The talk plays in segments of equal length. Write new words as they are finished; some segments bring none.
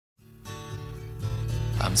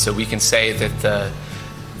So we can say that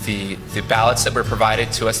the ballots that were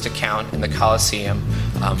provided to us to count in the Coliseum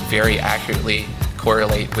very accurately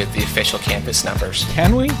correlate with the official campus numbers.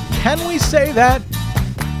 Can we? Can we say that,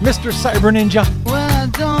 Mr. Cyber Ninja? Well, I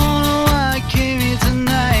don't know why I came here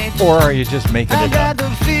tonight. Or are you just making it up? I got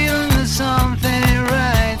the feeling that something ain't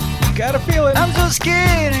right. Got a feeling. I'm so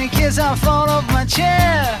scared in case I fall off my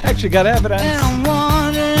chair. Actually got evidence. And I'm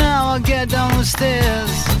wondering how I'll get down the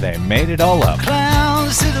stairs. They made it all up.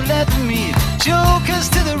 Clowns to the left of me, jokers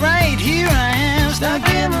to the right. Here I am, stuck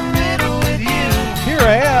in the middle with you. Here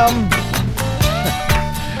I am.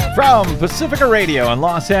 From Pacifica Radio in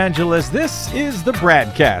Los Angeles, this is the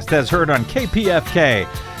BradCast, as heard on KPFK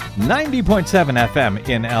 90.7 FM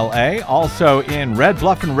in LA, also in Red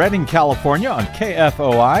Bluff and Redding, California on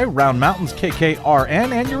KFOI, Round Mountains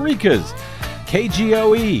KKRN, and Eureka's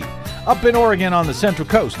KGOE. Up in Oregon on the Central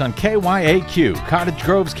Coast on KYAQ, Cottage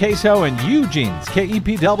Grove's KSO, and Eugene's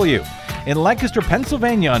KEPW. In Lancaster,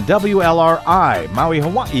 Pennsylvania on WLRI, Maui,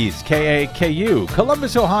 Hawaii's KAKU,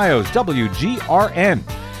 Columbus, Ohio's WGRN,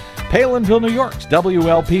 Palinville, New York's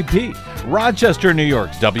WLPP, Rochester, New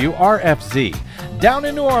York's WRFZ, down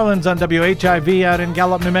in New Orleans on WHIV, out in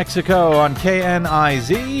Gallup, New Mexico on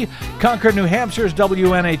KNIZ, Concord, New Hampshire's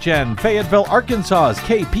WNHN, Fayetteville, Arkansas's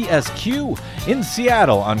KPSQ, in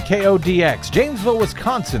Seattle on KODX, Janesville,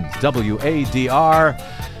 Wisconsin's WADR,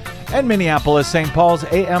 and Minneapolis, St. Paul's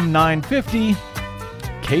AM 950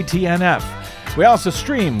 KTNF. We also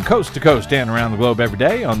stream coast to coast and around the globe every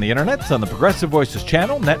day on the internet on the Progressive Voices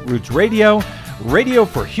channel, Netroots Radio, Radio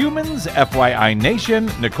for Humans, FYI Nation,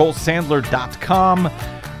 NicoleSandler.com,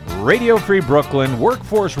 Radio Free Brooklyn,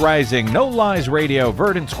 Workforce Rising, No Lies Radio,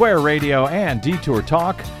 Verdant Square Radio, and Detour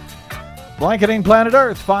Talk. Blanketing Planet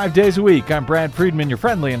Earth 5 days a week. I'm Brad Friedman, your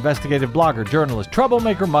friendly investigative blogger, journalist,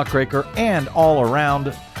 troublemaker, muckraker, and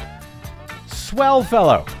all-around swell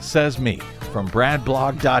fellow, says me. From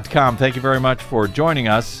bradblog.com. Thank you very much for joining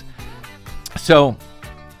us. So,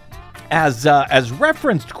 as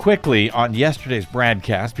referenced quickly on yesterday's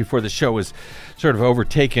BradCast, before the show was sort of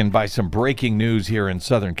overtaken by some breaking news here in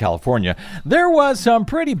Southern California, there was some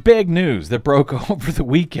pretty big news that broke over the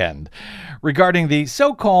weekend regarding the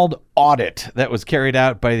so-called audit that was carried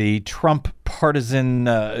out by the Trump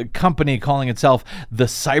partisan company calling itself the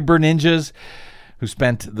Cyber Ninjas, who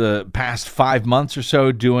spent the past 5 months or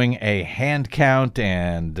so doing a hand count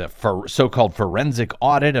and so-called forensic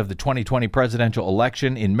audit of the 2020 presidential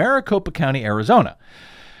election in Maricopa County, Arizona,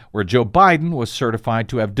 where Joe Biden was certified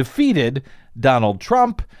to have defeated Donald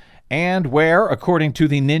Trump, and where, according to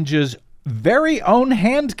the Ninja's very own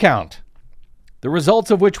hand count, the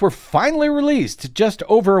results of which were finally released just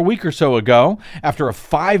over a week or so ago, after a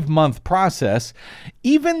 5-month process,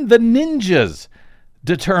 even the Ninjas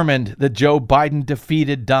determined that Joe Biden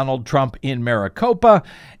defeated Donald Trump in Maricopa,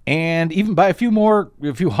 and even by a few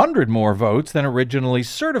hundred more votes than originally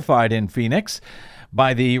certified in Phoenix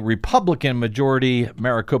by the Republican majority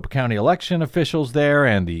Maricopa County election officials there,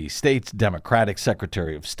 and the state's Democratic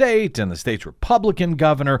Secretary of State and the state's Republican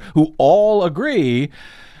governor, who all agree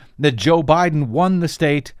that Joe Biden won the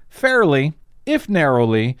state fairly, if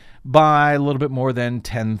narrowly, by a little bit more than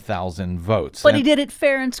 10,000 votes. But he did it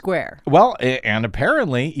fair and square. Well, and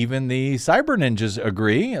apparently even the Cyber Ninjas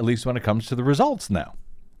agree, at least when it comes to the results now.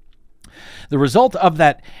 The result of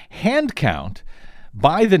that hand count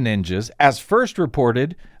by the Ninjas, as first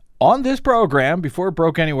reported on this program before it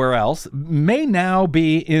broke anywhere else, may now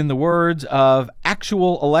be, in the words of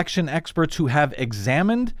actual election experts who have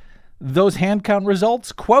examined those hand count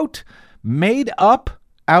results, quote, made up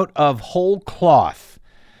out of whole cloth.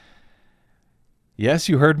 Yes,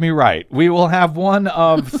 you heard me right. We will have one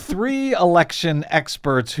of 3 election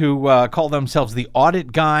experts who call themselves the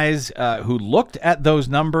audit guys who looked at those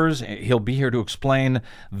numbers. He'll be here to explain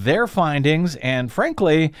their findings. And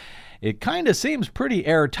frankly, it kind of seems pretty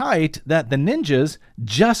airtight that the Ninjas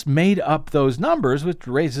just made up those numbers, which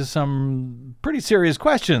raises some pretty serious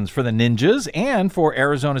questions for the Ninjas and for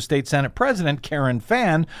Arizona State Senate President Karen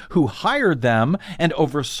Fann, who hired them and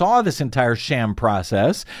oversaw this entire sham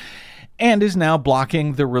process, and is now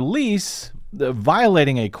blocking the release,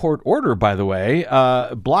 violating a court order, by the way,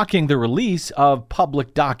 blocking the release of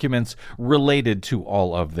public documents related to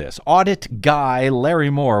all of this. Audit guy Larry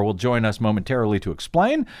Moore will join us momentarily to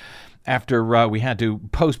explain, after we had to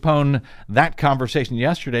postpone that conversation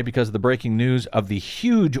yesterday because of the breaking news of the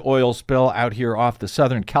huge oil spill out here off the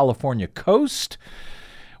Southern California coast,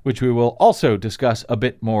 which we will also discuss a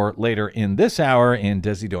bit more later in this hour in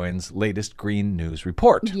Desi Doyen's latest Green News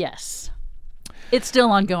Report. Yes. It's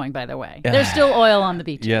still ongoing, by the way. There's still oil on the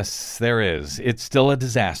beaches. Yes, there is. It's still a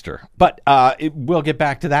disaster. But we'll get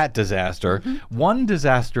back to that disaster. Mm-hmm. One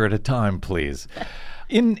disaster at a time, please.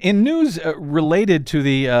 In news related to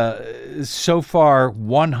the so far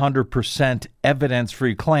 100%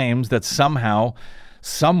 evidence-free claims that somehow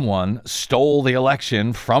someone stole the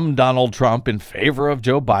election from Donald Trump in favor of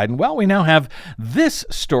Joe Biden, well, we now have this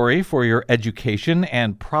story for your education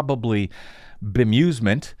and probably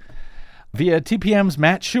bemusement via TPM's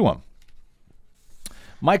Matt Shuam.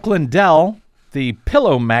 Mike Lindell, the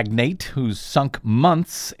pillow magnate who's sunk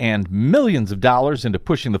months and millions of dollars into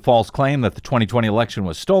pushing the false claim that the 2020 election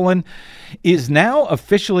was stolen, is now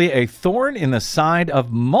officially a thorn in the side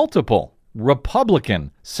of multiple Republican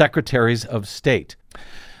secretaries of state.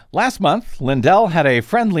 Last month, Lindell had a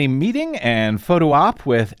friendly meeting and photo op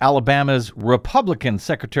with Alabama's Republican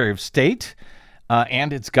Secretary of State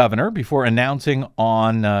and its governor before announcing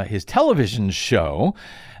on his television show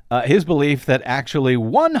his belief that actually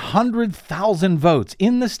 100,000 votes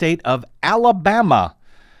in the state of Alabama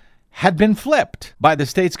had been flipped by the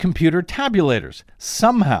state's computer tabulators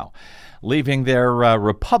somehow, leaving their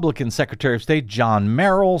Republican Secretary of State, John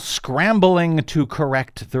Merrill, scrambling to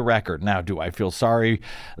correct the record. Now, do I feel sorry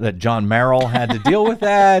that John Merrill had to deal with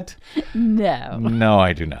that? No. No,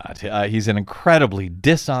 I do not. He's an incredibly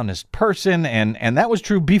dishonest person, and that was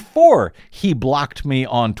true before he blocked me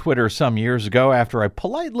on Twitter some years ago after I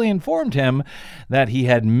politely informed him that he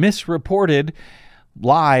had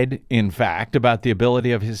lied, in fact, about the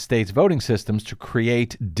ability of his state's voting systems to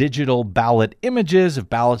create digital ballot images of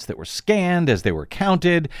ballots that were scanned as they were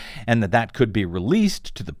counted, and that could be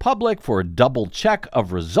released to the public for a double check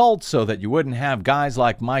of results so that you wouldn't have guys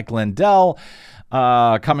like Mike Lindell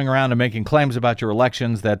coming around and making claims about your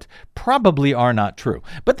elections that probably are not true.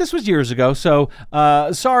 But this was years ago, so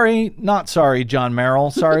sorry, not sorry, John Merrill.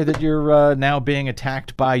 Sorry that you're now being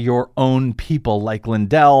attacked by your own people like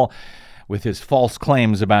Lindell with his false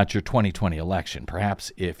claims about your 2020 election.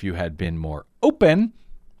 Perhaps if you had been more open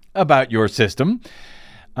about your system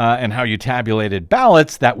and how you tabulated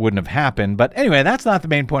ballots, that wouldn't have happened. But anyway, that's not the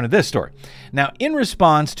main point of this story. Now, in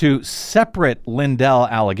response to separate Lindell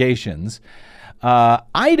allegations,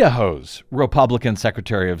 Idaho's Republican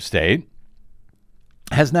Secretary of State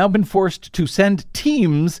has now been forced to send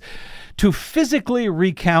teams to physically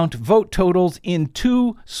recount vote totals in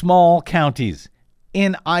 2 small counties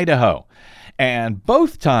in Idaho. And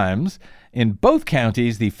both times, in both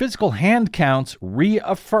counties, the physical hand counts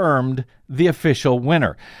reaffirmed the official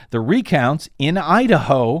winner. The recounts in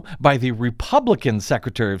Idaho by the Republican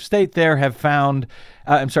Secretary of State there have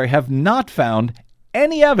not found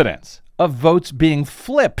any evidence of votes being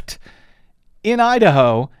flipped in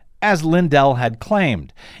Idaho as Lindell had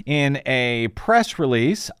claimed. In a press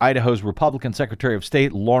release, Idaho's Republican Secretary of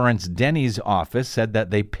State Lawrence Denny's office said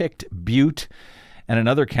that they picked Butte and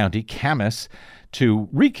another county, Camas, to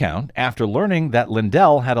recount after learning that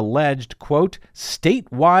Lindell had alleged, quote,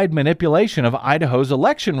 statewide manipulation of Idaho's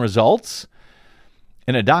election results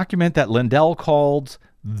in a document that Lindell called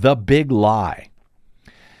the Big Lie.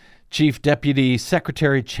 Chief Deputy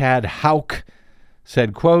Secretary Chad Houck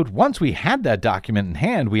said, quote, once we had that document in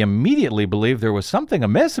hand, we immediately believed there was something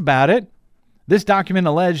amiss about it. This document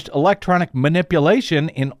alleged electronic manipulation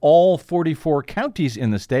in all 44 counties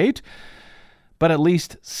in the state. But at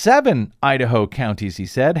least 7 Idaho counties, he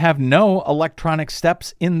said, have no electronic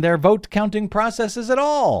steps in their vote counting processes at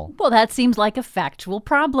all. Well, that seems like a factual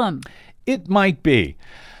problem. It might be.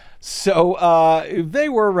 So they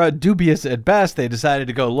were dubious at best. They decided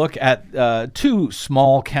to go look at 2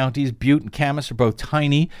 small counties. Butte and Camas are both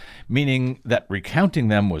tiny, meaning that recounting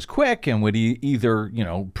them was quick and would either,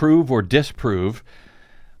 prove or disprove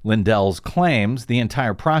Lindell's claims. The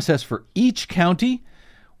entire process for each county,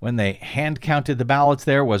 when they hand counted the ballots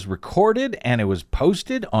there, was recorded and it was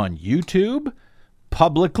posted on YouTube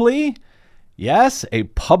publicly. Yes, a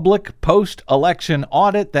public post-election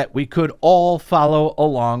audit that we could all follow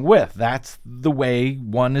along with. That's the way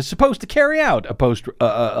one is supposed to carry out a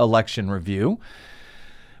post-election review.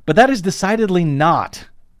 But that is decidedly not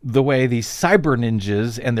the way the cyber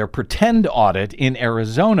ninjas and their pretend audit in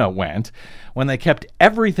Arizona went, when they kept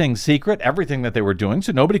everything secret, everything that they were doing,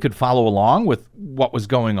 so nobody could follow along with what was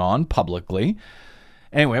going on publicly.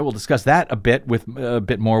 Anyway, we'll discuss that a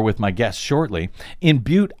bit more with my guest shortly. In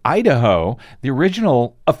Butte, Idaho, the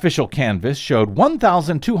original official canvass showed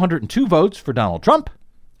 1,202 votes for Donald Trump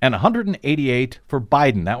and 188 for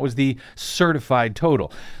Biden. That was the certified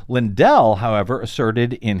total. Lindell, however,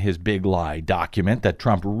 asserted in his Big Lie document that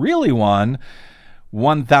Trump really won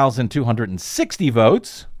 1,260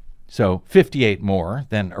 votes, so 58 more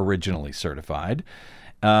than originally certified.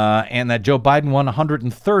 and that Joe Biden won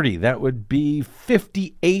 130. That would be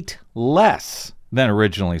 58 less than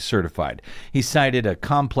originally certified. He cited a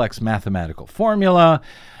complex mathematical formula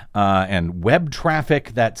and web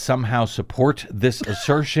traffic that somehow support this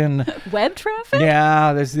assertion. Web traffic?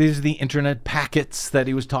 Yeah, these are the internet packets that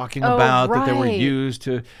he was talking about that they were used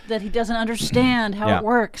to... That he doesn't understand how it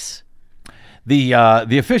works. The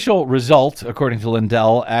official result, according to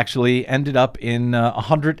Lindell, actually ended up in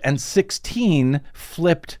 116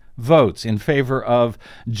 flipped votes in favor of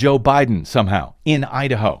Joe Biden somehow in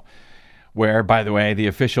Idaho, where, by the way, the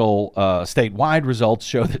official statewide results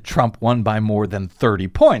show that Trump won by more than 30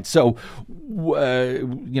 points. So,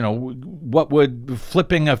 what would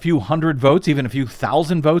flipping a few hundred votes, even a few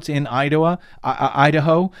thousand votes in Idaho,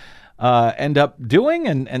 end up doing?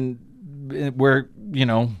 And where,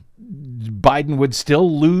 Biden would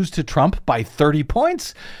still lose to Trump by 30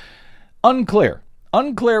 points? Unclear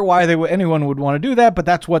why anyone would want to do that, but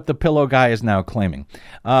that's what the pillow guy is now claiming.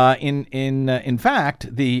 In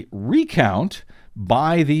fact, the recount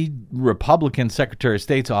by the Republican Secretary of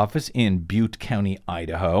State's office in Butte County,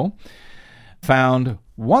 Idaho, found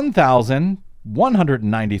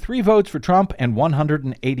 1,193 votes for Trump and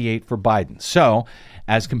 188 for Biden. So,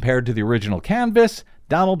 as compared to the original canvass,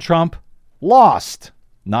 Donald Trump lost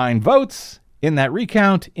 9 votes in that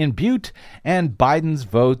recount in Butte, and Biden's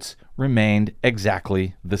votes remained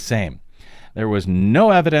exactly the same. There was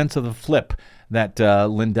no evidence of the flip that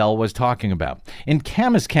Lindell was talking about. In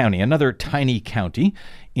Camas County, another tiny county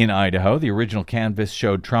in Idaho, the original canvass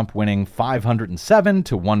showed Trump winning 507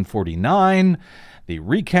 to 149. The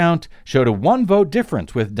recount showed a 1-vote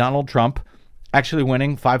difference, with Donald Trump actually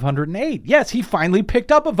winning 508. Yes, he finally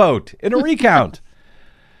picked up a vote in a recount.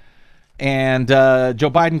 And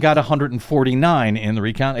Joe Biden got 149 in the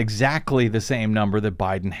recount, exactly the same number that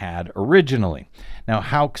Biden had originally. Now,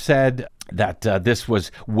 Houck said that this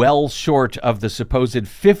was well short of the supposed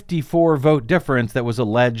 54-vote difference that was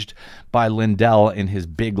alleged by Lindell in his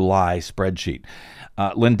big lie spreadsheet.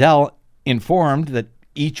 Lindell informed that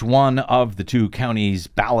each one of the 2 counties'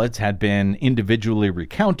 ballots had been individually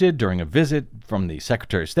recounted during a visit from the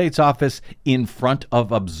Secretary of State's office in front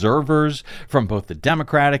of observers from both the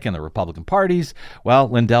Democratic and the Republican parties. Well,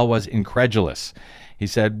 Lindell was incredulous. He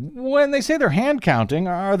said, when they say they're hand counting,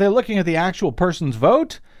 are they looking at the actual person's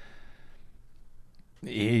vote?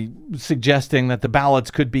 Suggesting that the ballots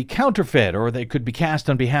could be counterfeit or they could be cast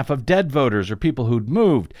on behalf of dead voters or people who'd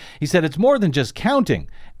moved. He said it's more than just counting,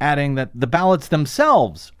 adding that the ballots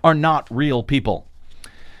themselves are not real people.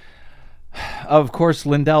 Of course,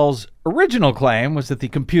 Lindell's original claim was that the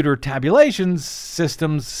computer tabulation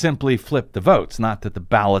systems simply flipped the votes, not that the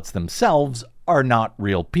ballots themselves are not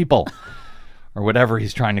real people. Or whatever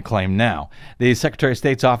he's trying to claim now. The Secretary of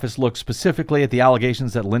State's office looked specifically at the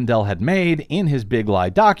allegations that Lindell had made in his big lie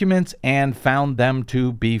documents and found them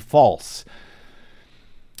to be false.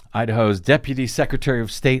 Idaho's Deputy Secretary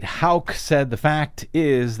of State Houck said the fact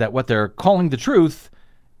is that what they're calling the truth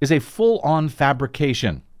is a full-on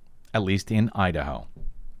fabrication, at least in Idaho.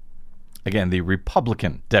 Again, the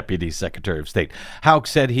Republican Deputy Secretary of State. Houck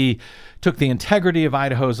said he took the integrity of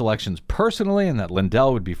Idaho's elections personally and that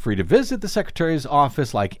Lindell would be free to visit the Secretary's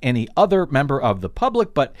office like any other member of the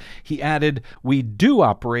public, but he added, we do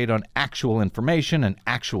operate on actual information and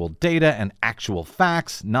actual data and actual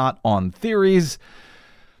facts, not on theories.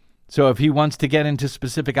 So if he wants to get into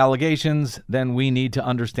specific allegations, then we need to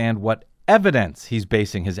understand what evidence he's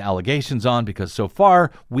basing his allegations on, because so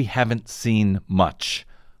far we haven't seen much.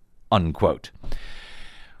 Unquote.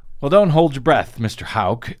 Well, don't hold your breath, Mr.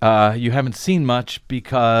 Houck. You haven't seen much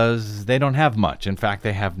because they don't have much. In fact,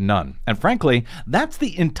 they have none. And frankly, that's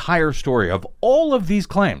the entire story of all of these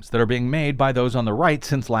claims that are being made by those on the right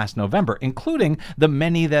since last November, including the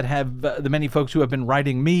many folks who have been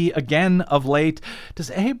writing me again of late to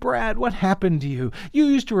say, hey, Brad, what happened to you? You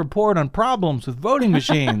used to report on problems with voting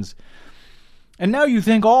machines, and now you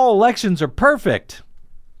think all elections are perfect.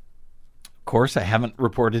 Of course, I haven't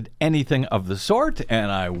reported anything of the sort,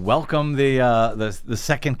 and I welcome the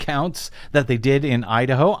second counts that they did in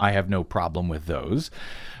Idaho. I have no problem with those.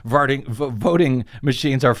 Voting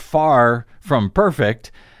machines are far from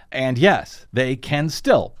perfect, and yes, they can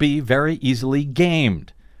still be very easily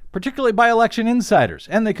gamed, particularly by election insiders,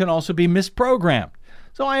 and they can also be misprogrammed.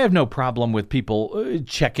 So I have no problem with people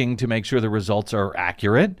checking to make sure the results are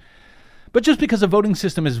accurate. But just because a voting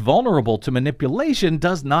system is vulnerable to manipulation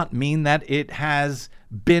does not mean that it has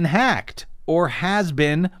been hacked or has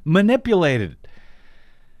been manipulated.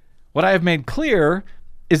 What I have made clear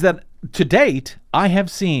is that to date, I have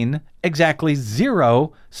seen exactly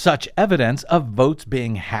zero such evidence of votes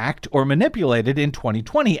being hacked or manipulated in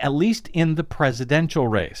 2020, at least in the presidential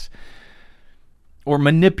race, or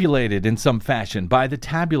manipulated in some fashion by the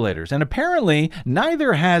tabulators. And apparently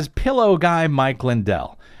neither has pillow guy Mike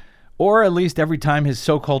Lindell, or at least every time his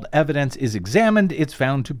so-called evidence is examined, it's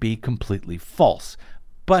found to be completely false.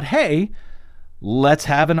 But hey, let's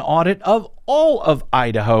have an audit of all of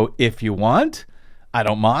Idaho if you want. I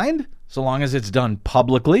don't mind, so long as it's done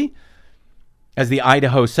publicly, as the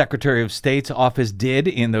Idaho Secretary of State's office did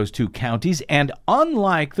in those two counties, and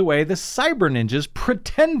unlike the way the cyber ninjas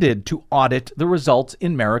pretended to audit the results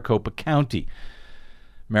in Maricopa County,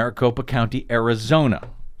 Arizona,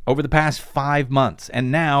 over the past 5 months. And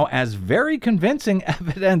now, as very convincing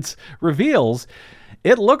evidence reveals,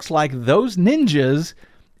 it looks like those ninjas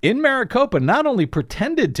in Maricopa not only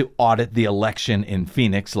pretended to audit the election in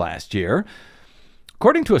Phoenix last year,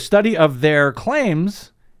 according to a study of their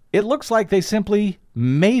claims, it looks like they simply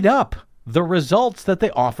made up the results that they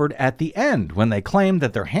offered at the end when they claimed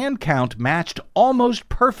that their hand count matched almost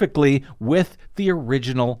perfectly with the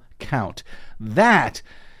original count. That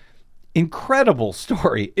incredible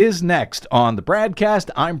story is next on the BradCast.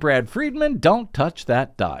 I'm Brad Friedman. Don't touch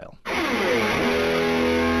that dial.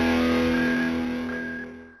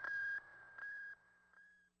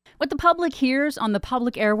 What the public hears on the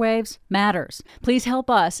public airwaves matters. Please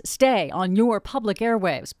help us stay on your public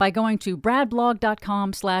airwaves by going to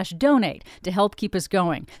bradblog.com/donate to help keep us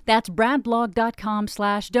going. That's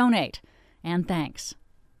bradblog.com/donate. And thanks.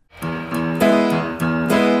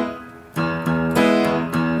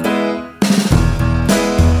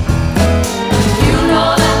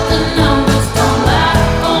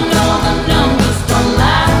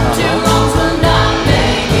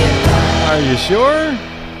 Are you sure?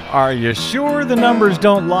 Are you sure the numbers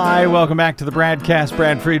don't lie? Welcome back to the BradCast.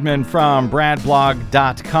 Brad Friedman from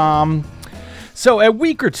bradblog.com. So a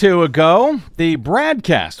week or two ago, the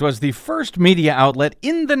BradCast was the first media outlet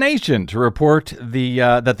in the nation to report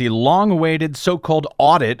that the long-awaited so-called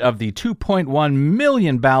audit of the 2.1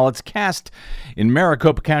 million ballots cast in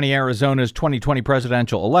Maricopa County, Arizona's 2020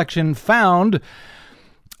 presidential election found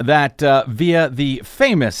that via the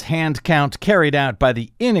famous hand count carried out by the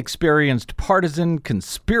inexperienced partisan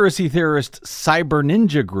conspiracy theorist Cyber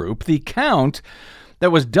Ninja Group, the count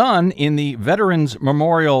that was done in the Veterans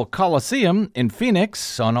Memorial Coliseum in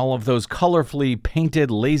Phoenix on all of those colorfully painted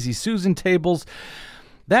Lazy Susan tables,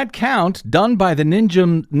 that count done by the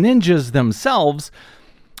ninjas themselves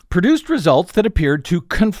produced results that appeared to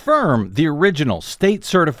confirm the original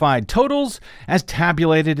state-certified totals as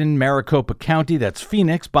tabulated in Maricopa County, that's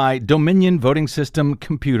Phoenix, by Dominion Voting System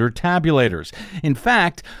computer tabulators. In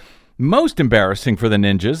fact, most embarrassing for the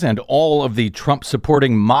ninjas and all of the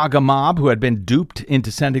Trump-supporting MAGA mob who had been duped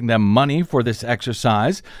into sending them money for this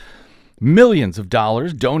exercise, millions of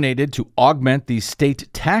dollars donated to augment the state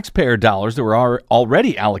taxpayer dollars that were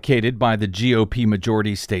already allocated by the GOP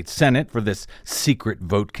majority state Senate for this secret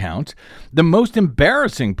vote count. The most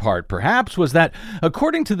embarrassing part, perhaps, was that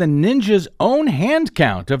according to the ninjas' own hand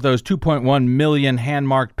count of those 2.1 million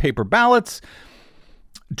hand-marked paper ballots,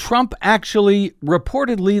 Trump actually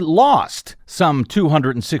reportedly lost some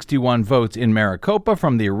 261 votes in Maricopa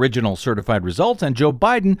from the original certified results, and Joe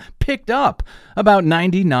Biden picked up about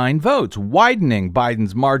 99 votes, widening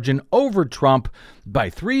Biden's margin over Trump by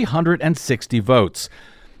 360 votes.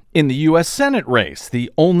 In the U.S. Senate race, the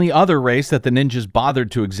only other race that the ninjas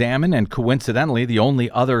bothered to examine, and coincidentally the only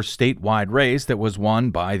other statewide race that was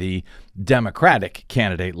won by the Democratic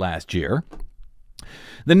candidate last year,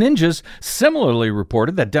 the ninjas similarly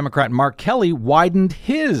reported that Democrat Mark Kelly widened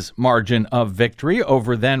his margin of victory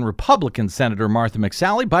over then Republican Senator Martha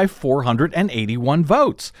McSally by 481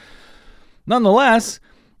 votes. Nonetheless,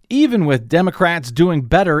 even with Democrats doing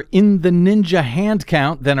better in the ninja hand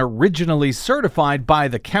count than originally certified by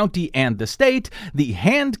the county and the state, the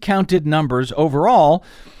hand-counted numbers overall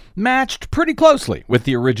matched pretty closely with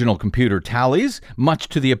the original computer tallies, much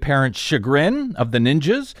to the apparent chagrin of the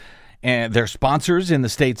ninjas and their sponsors in the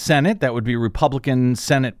state Senate. That would be Republican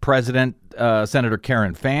Senate President Senator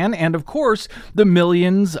Karen Fann, and of course the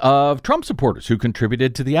millions of Trump supporters who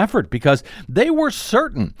contributed to the effort, because they were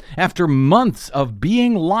certain, after months of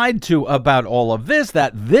being lied to about all of this,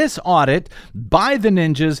 that this audit by the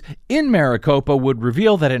ninjas in Maricopa would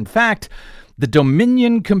reveal that in fact the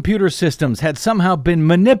Dominion computer systems had somehow been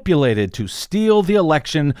manipulated to steal the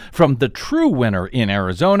election from the true winner in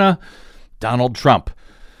Arizona, Donald Trump.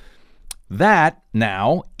 That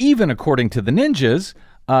now, even according to the ninjas,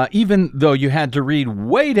 even though you had to read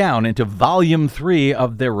way down into volume 3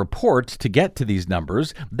 of their report to get to these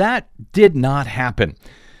numbers, that did not happen.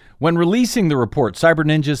 When releasing the report, Cyber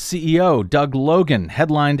Ninja's CEO, Doug Logan,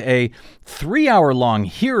 headlined a 3-hour-long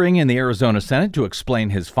hearing in the Arizona Senate to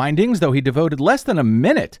explain his findings, though he devoted less than a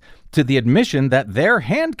minute to the admission that their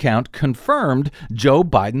hand count confirmed Joe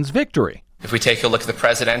Biden's victory. If we take a look at the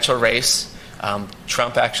presidential race,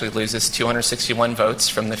 Trump actually loses 261 votes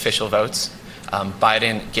from the official votes.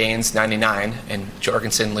 Biden gains 99, and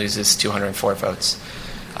Jorgensen loses 204 votes.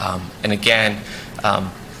 And again,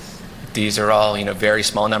 these are all, very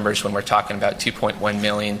small numbers when we're talking about 2.1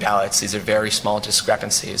 million ballots. These are very small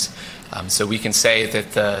discrepancies. So we can say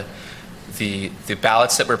that the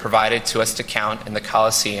ballots that were provided to us to count in the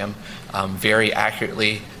Coliseum very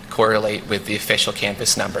accurately correlate with the official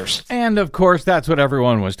canvass numbers. And of course, that's what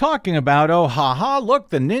everyone was talking about. Oh, look,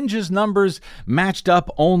 the Ninjas numbers matched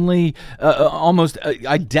up only almost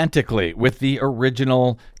identically with the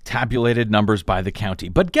original tabulated numbers by the county.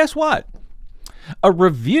 But guess what? A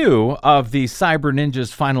review of the Cyber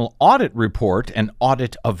Ninja's final audit report, an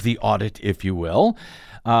audit of the audit, if you will,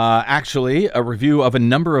 actually a review of a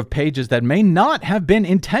number of pages that may not have been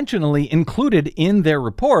intentionally included in their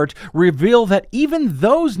report, reveal that even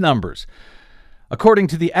those numbers, according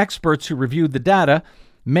to the experts who reviewed the data,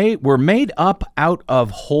 were made up out of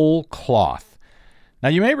whole cloth. Now,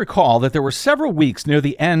 you may recall that there were several weeks near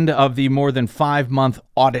the end of the more than 5-month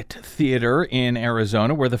audit theater in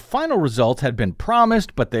Arizona where the final results had been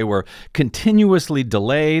promised, but they were continuously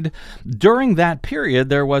delayed. During that period,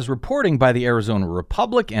 there was reporting by the Arizona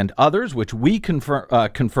Republic and others, which we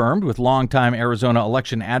confirmed with longtime Arizona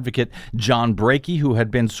election advocate John Brakey, who had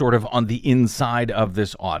been sort of on the inside of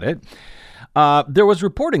this audit. There was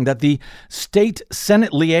reporting that the state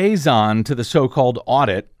Senate liaison to the so-called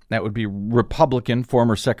audit, that would be Republican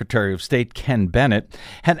former Secretary of State Ken Bennett,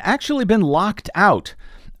 had actually been locked out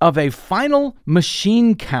of a final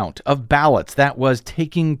machine count of ballots that was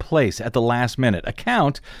taking place at the last minute. A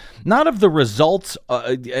count, not of the results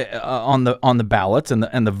on the ballots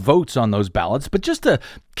and the votes on those ballots, but just a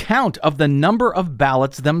count of the number of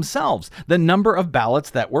ballots themselves, the number of ballots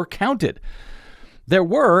that were counted. There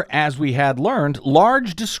were, as we had learned,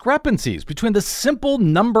 large discrepancies between the simple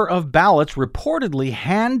number of ballots reportedly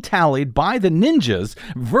hand-tallied by the Ninjas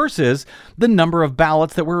versus the number of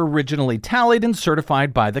ballots that were originally tallied and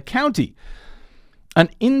certified by the county. An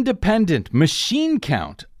independent machine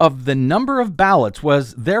count of the number of ballots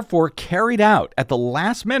was therefore carried out at the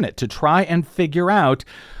last minute to try and figure out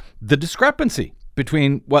the discrepancy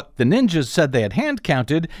between what the Ninjas said they had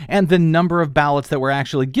hand-counted and the number of ballots that were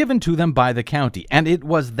actually given to them by the county. And it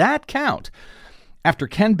was that count, after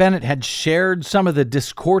Ken Bennett had shared some of the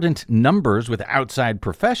discordant numbers with outside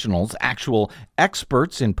professionals, actual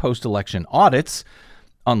experts in post-election audits,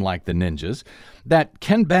 unlike the Ninjas, that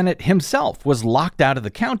Ken Bennett himself was locked out of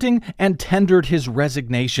the counting and tendered his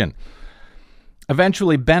resignation.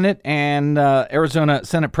 Eventually, Bennett and Arizona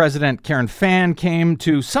Senate President Karen Fann came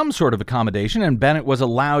to some sort of accommodation, and Bennett was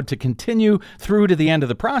allowed to continue through to the end of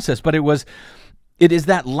the process. But it is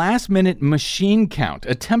that last-minute machine count,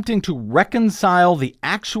 attempting to reconcile the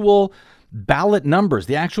actual ballot numbers,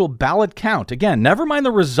 the actual ballot count. Again, never mind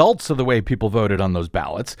the results of the way people voted on those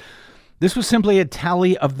ballots. This was simply a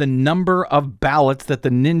tally of the number of ballots that the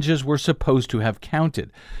Ninjas were supposed to have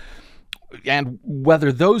counted. And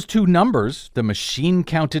whether those two numbers, the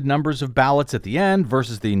machine-counted numbers of ballots at the end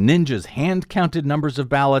versus the Ninjas' hand-counted numbers of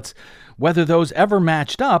ballots, whether those ever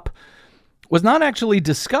matched up, was not actually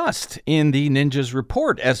discussed in the Ninjas'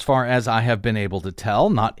 report, as far as I have been able to tell,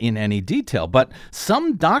 not in any detail. But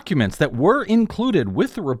some documents that were included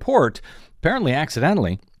with the report, apparently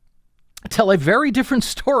accidentally, tell a very different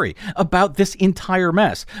story about this entire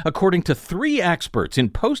mess, according to 3 experts in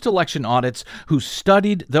post-election audits who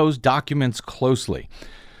studied those documents closely.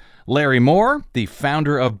 Larry Moore, the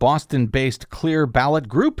founder of Boston-based Clear Ballot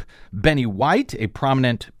Group, Benny White, a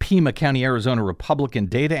prominent Pima County, Arizona Republican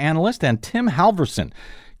data analyst, and Tim Halverson,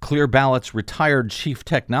 Clear Ballot's retired chief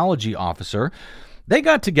technology officer. They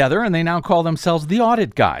got together and they now call themselves the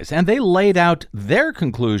Audit Guys, and they laid out their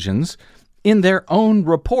conclusions in their own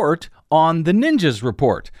report on the Ninjas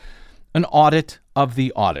report, an audit of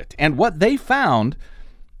the audit. And what they found,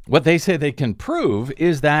 what they say they can prove,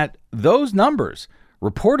 is that those numbers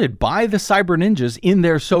reported by the Cyber Ninjas in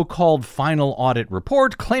their so-called final audit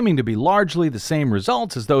report, claiming to be largely the same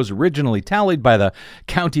results as those originally tallied by the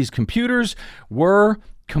county's computers, were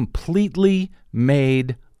completely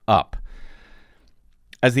made up.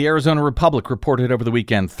 As the Arizona Republic reported over the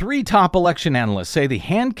weekend, 3 top election analysts say the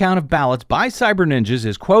hand count of ballots by Cyber Ninjas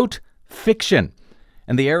is, quote, fiction,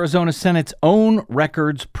 and the Arizona Senate's own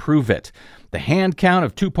records prove it. The hand count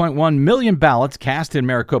of 2.1 million ballots cast in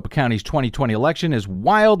Maricopa County's 2020 election is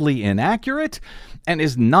wildly inaccurate and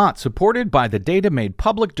is not supported by the data made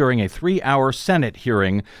public during a 3-hour Senate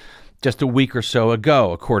hearing just a week or so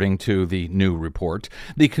ago, according to the new report.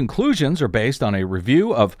 The conclusions are based on a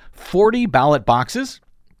review of 40 ballot boxes,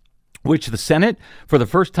 which the Senate, for the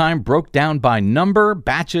first time, broke down by number,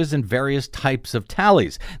 batches, and various types of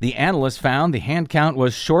tallies. The analysts found the hand count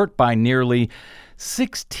was short by nearly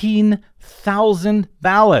 16,000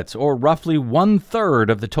 ballots, or roughly 1/3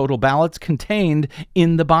 of the total ballots contained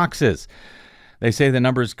in the boxes. They say the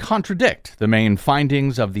numbers contradict the main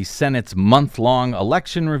findings of the Senate's month-long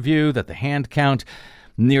election review, that the hand count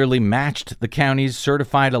nearly matched the county's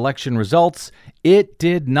certified election results. It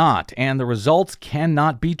did not, and the results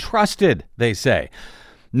cannot be trusted, they say.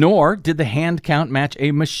 Nor did the hand count match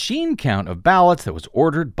a machine count of ballots that was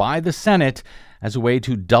ordered by the Senate as a way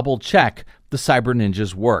to double-check the Cyber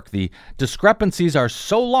Ninjas' work. The discrepancies are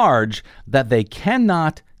so large that they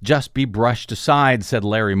cannot just be brushed aside, said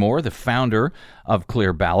Larry Moore, the founder of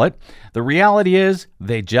Clear Ballot. The reality is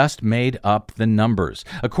they just made up the numbers.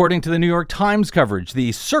 According to the New York Times coverage,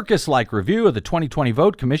 the circus-like review of the 2020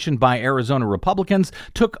 vote commissioned by Arizona Republicans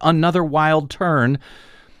took another wild turn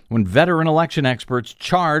when veteran election experts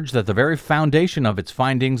charged that the very foundation of its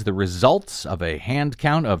findings, the results of a hand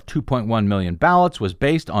count of 2.1 million ballots, was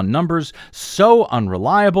based on numbers so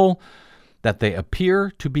unreliable that they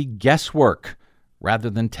appear to be guesswork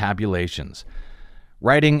rather than tabulations.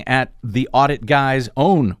 Writing at the Audit Guy's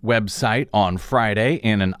own website on Friday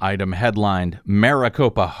in an item headlined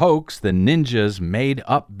 "Maricopa Hoax, the Ninjas Made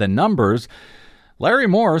Up the Numbers," Larry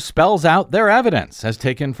Moore spells out their evidence as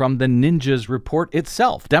taken from the Ninjas report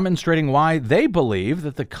itself, demonstrating why they believe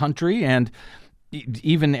that the country and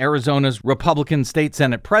even Arizona's Republican State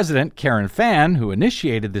Senate President, Karen Fann, who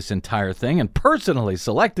initiated this entire thing and personally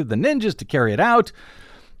selected the Ninjas to carry it out,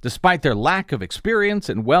 despite their lack of experience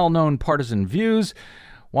and well-known partisan views,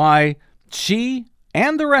 why she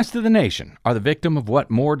and the rest of the nation are the victim of what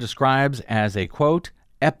Moore describes as a, quote,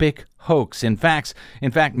 epic hoax. In fact,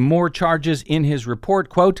 Moore charges in his report,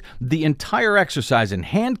 quote, the entire exercise in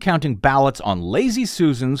hand-counting ballots on Lazy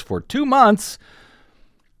Susans for 2 months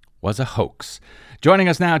was a hoax. Joining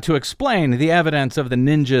us now to explain the evidence of the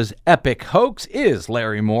Ninjas' epic hoax is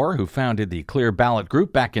Larry Moore, who founded the Clear Ballot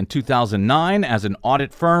Group back in 2009 as an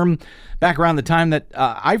audit firm. Back around the time that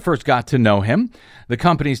I first got to know him, the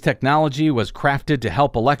company's technology was crafted to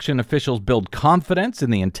help election officials build confidence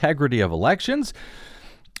in the integrity of elections.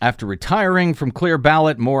 After retiring from Clear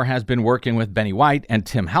Ballot, Moore has been working with Benny White and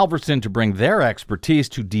Tim Halverson to bring their expertise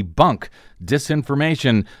to debunk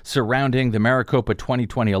disinformation surrounding the Maricopa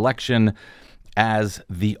 2020 election as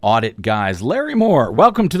the Audit Guys. Larry Moore,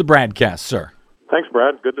 welcome to the BradCast, sir. Thanks,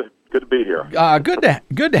 Brad. Good to be here. Good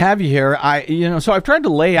to have you here. So I've tried to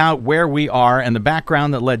lay out where we are and the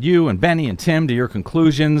background that led you and Benny and Tim to your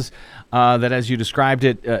conclusions. That, as you described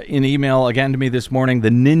it in email again to me this morning, the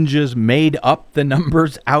Ninjas made up the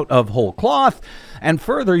numbers out of whole cloth. And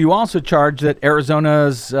further, you also charge that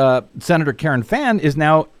Arizona's Senator Karen Fann is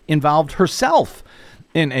now involved herself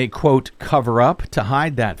in a, quote, cover-up to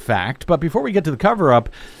hide that fact. But before we get to the cover-up,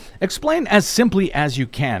 explain as simply as you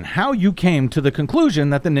can how you came to the conclusion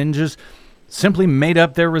that the Ninjas simply made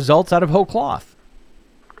up their results out of whole cloth.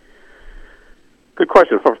 Good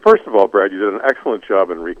question. First of all, Brad, you did an excellent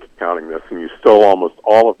job in recounting this, and you stole almost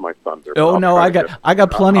all of my thunder. Oh, no, I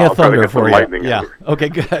got plenty of thunder for you. Yeah. Okay,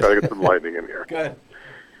 good. Try to get some lightning in here. Good.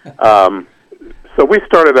 So we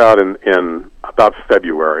started out in about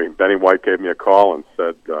February. Benny White gave me a call and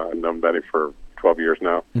said, I've known Benny for 12 years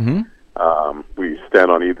now. Mm-hmm. We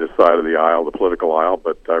stand on either side of the aisle, the political aisle,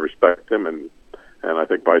 but I respect him, and I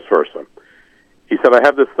think vice versa. He said, I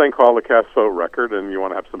have this thing called the cast vote record, and you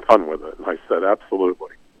want to have some fun with it. And I said,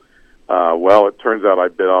 absolutely. Well, it turns out I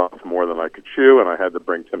bit off more than I could chew, and I had to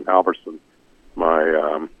bring Tim Halverson,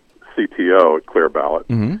 my CTO at Clear Ballot.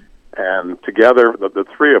 Mm-hmm. And together, the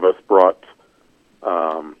three of us brought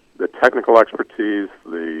the technical expertise,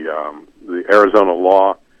 the Arizona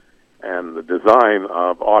law, and the design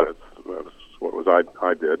of audits. That was what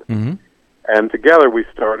I did. Mm-hmm. And together we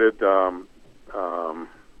started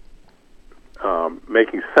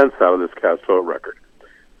making sense out of this cast vote record.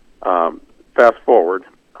 Fast forward,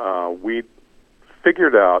 we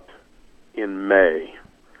figured out in May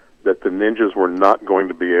that the Ninjas were not going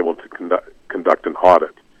to be able to conduct an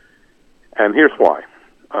audit. And here's why.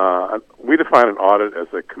 We define an audit as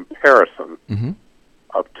a comparison mm-hmm.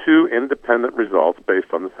 of two independent results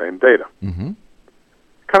based on the same data. Mm-hmm.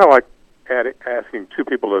 Kind of like asking two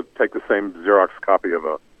people to take the same Xerox copy of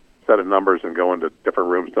a set of numbers and go into different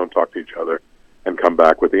rooms, don't talk to each other, and come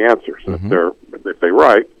back with the answers. Mm-hmm. If they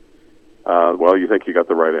write, well, you think you got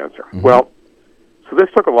the right answer. Mm-hmm. Well, so this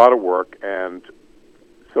took a lot of work, and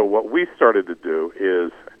so what we started to do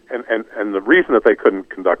is, and the reason that they couldn't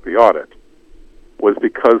conduct the audit was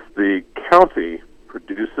because the county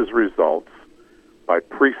produces results by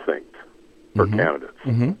precinct for Mm-hmm. candidates.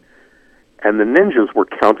 Mm-hmm. And the ninjas were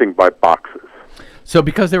counting by boxes. So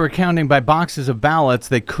because they were counting by boxes of ballots,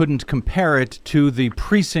 they couldn't compare it to the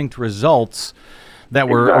precinct results that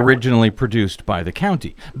were Exactly. originally produced by the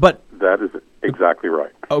county. But That is exactly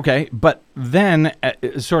right. okay, but then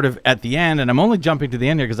sort of at the end, and I'm only jumping to the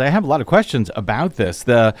end here because I have a lot of questions about this.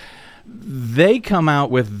 They come out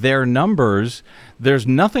with their numbers. There's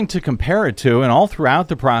nothing to compare it to, and all throughout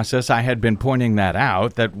the process, I had been pointing that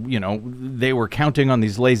out, that, they were counting on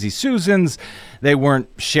these lazy Susans. They weren't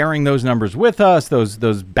sharing those numbers with us,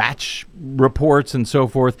 those batch reports and so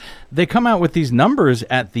forth. They come out with these numbers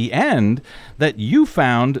at the end that you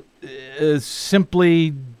found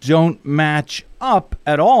simply don't match up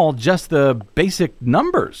at all, just the basic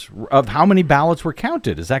numbers of how many ballots were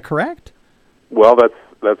counted. Is that correct? Well, that's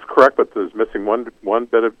correct, but there's missing one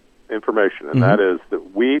bit of information, and that is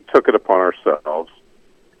that we took it upon ourselves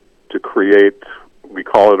to create, we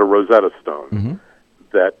call it a Rosetta Stone,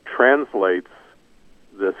 that translates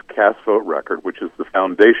this cast vote record, which is the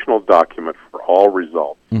foundational document for all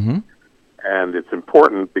results. And it's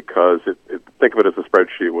important because think of it as a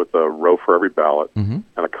spreadsheet with a row for every ballot and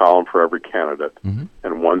a column for every candidate,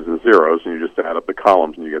 and ones and zeros, and you just add up the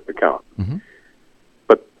columns and you get the count.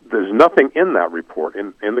 But there's nothing in that report,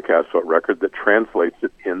 in the cast vote record, that translates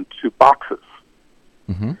it into boxes.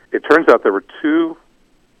 It turns out there were two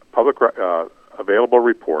public available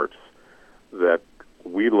reports that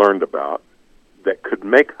we learned about that could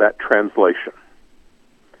make that translation.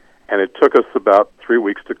 And it took us about 3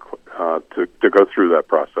 weeks to go through that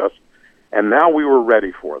process. And now we were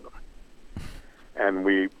ready for them. And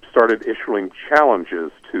we started issuing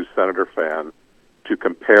challenges to Senator Fan to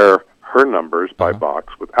compare her numbers by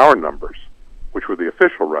box with our numbers, which were the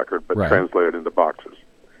official record, but translated into boxes.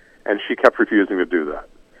 And she kept refusing to do that.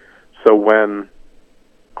 So when,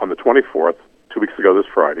 on the 24th, 2 weeks ago this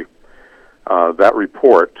Friday, that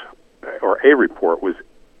report, or a report, was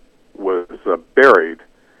buried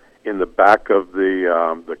in the back of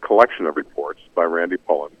the collection of reports by Randy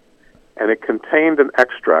Pullen, and it contained an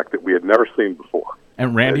extract that we had never seen before.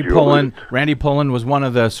 And Randy Pullen was one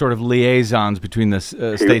of the sort of liaisons between the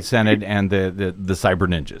state senate and the cyber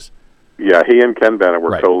ninjas. Yeah, he and Ken Bennett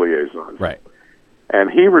were co-liaisons. Right.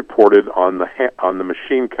 And he reported on the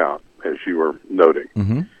machine count, as you were noting.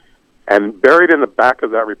 And buried in the back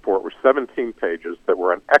of that report were 17 pages that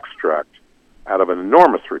were an extract out of an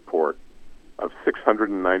enormous report of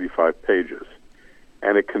 695 pages.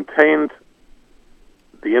 And it contained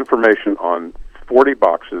the information on 40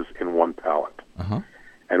 boxes in one pallet.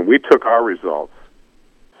 And we took our results.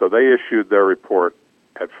 So they issued their report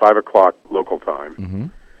at 5 o'clock local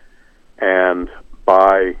time. And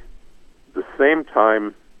by the same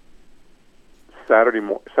time,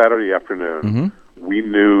 Saturday afternoon, we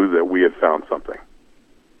knew that we had found something.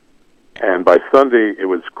 And by Sunday, it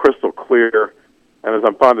was crystal clear. And as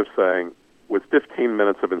I'm fond of saying, with 15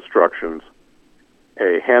 minutes of instructions,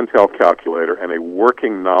 a handheld calculator, and a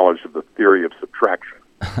working knowledge of the theory of subtraction,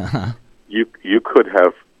 you could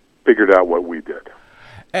have figured out what we did.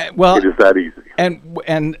 Well, it is that easy. And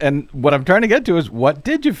what I'm trying to get to is, what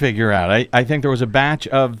did you figure out? I think there was a batch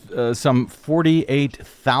of some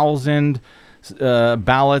 48,000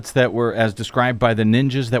 ballots that were, as described by the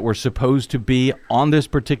ninjas, that were supposed to be on this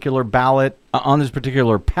particular ballot, on this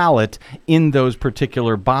particular pallet, in those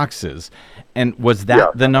particular boxes. And was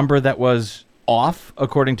that the number that was off,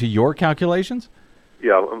 according to your calculations?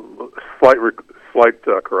 Yeah, slight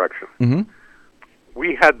correction.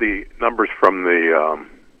 We had the numbers from the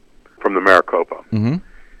Maricopa, and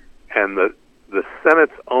the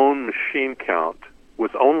Senate's own machine count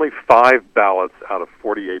was only 5 ballots out of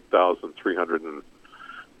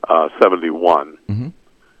 48,371.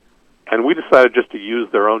 And we decided just to use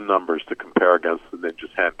their own numbers to compare against the ninjas'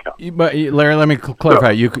 hand count. But Larry, let me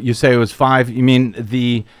clarify. You say it was 5. You mean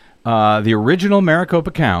the original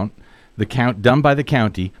Maricopa count, the count done by the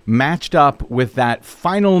county, matched up with that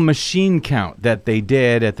final machine count that they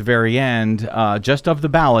did at the very end, just of the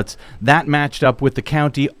ballots. That matched up with the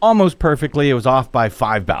county almost perfectly. It was off by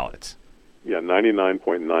 5 ballots. Yeah,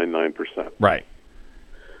 99.99%. Right.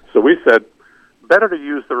 So we said, better to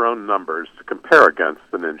use their own numbers to compare against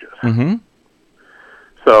the ninjas.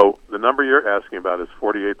 So the number you're asking about is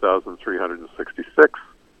 48,366.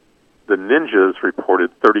 The ninjas reported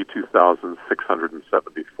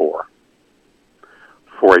 32,674.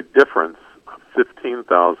 for a difference of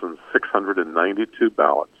 15,692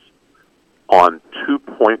 ballots on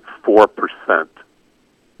 2.4%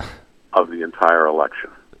 of the entire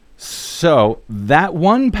election. So that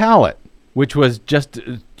one ballot, which was just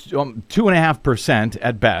 2.5%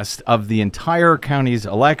 at best of the entire county's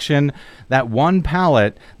election, that one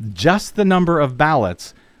ballot, just the number of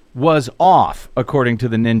ballots, was off, according to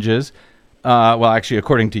the ninjas. Well, actually,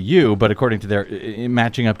 according to you, but according to their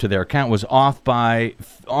matching up to their count, was off by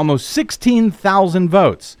almost 16,000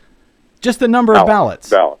 votes. Just the number of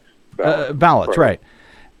ballots. Ballots, right.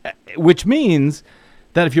 Which means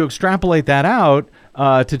that if you extrapolate that out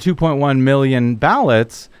to 2.1 million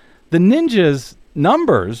ballots, the ninjas'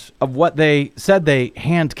 numbers of what they said they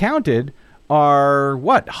hand counted are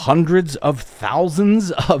what, hundreds of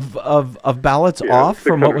thousands of ballots off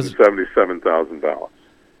from what was 77,000 ballots.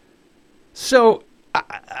 So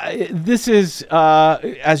this is,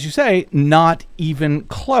 as you say, not even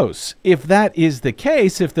close. If that is the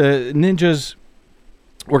case, if the ninjas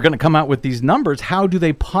were going to come out with these numbers, how do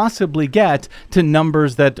they possibly get to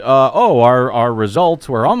numbers that, our results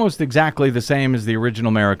were almost exactly the same as the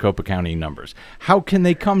original Maricopa County numbers? How can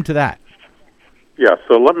they come to that? Yeah,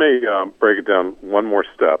 so let me break it down one more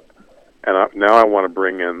step, and now I want to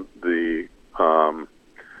bring in the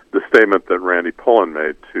statement that Randy Pullen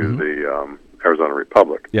made to the Arizona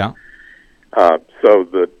Republic. Yeah. So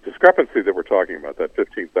the discrepancy that we're talking about, that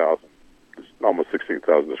 15,000, almost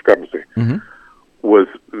 16,000 discrepancy, was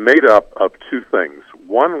made up of two things.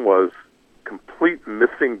 One was complete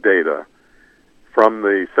missing data from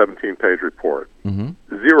the 17-page report.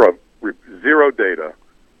 Zero data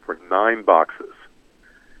for 9 boxes.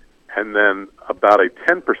 And then about a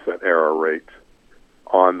 10% error rate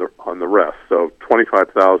on the rest. So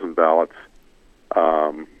 25,000 ballots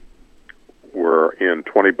were in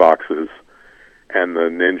 20 boxes, and the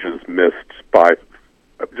ninjas missed by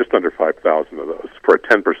just under 5,000 of those for a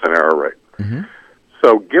 10% error rate.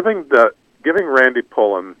 So giving Randy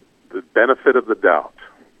Pullen the benefit of the doubt,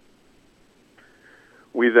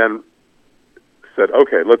 we then said,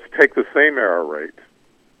 okay, let's take the same error rate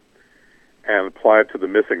and apply it to the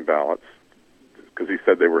missing ballots, because he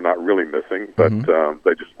said they were not really missing, but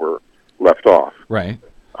they just were left off. Right.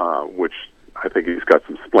 Which I think he's got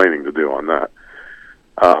some explaining to do on that.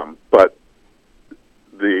 But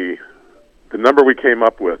the number we came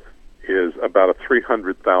up with is about a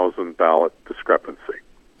 300,000 ballot discrepancy.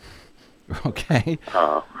 Okay.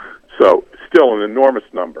 So still an enormous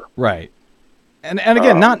number. Right. And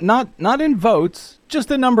again, not in votes, just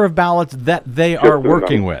the number of ballots that they are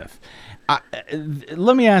working with.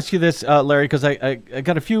 Let me ask you this, Larry, because I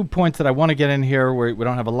got a few points that I want to get in here where we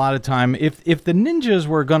don't have a lot of time. If the ninjas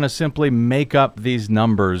were going to simply make up these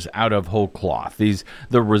numbers out of whole cloth,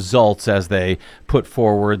 the results as they put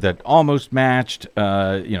forward that almost matched,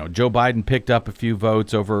 Joe Biden picked up a few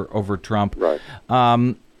votes over Trump. Right.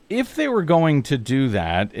 If they were going to do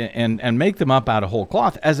that and make them up out of whole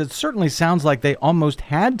cloth, as it certainly sounds like they almost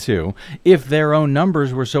had to, if their own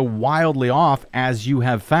numbers were so wildly off as you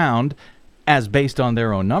have found, as based on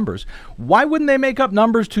their own numbers, why wouldn't they make up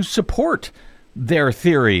numbers to support their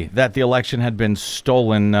theory that the election had been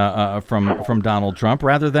stolen from Donald Trump,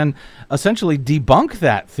 rather than essentially debunk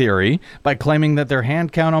that theory by claiming that their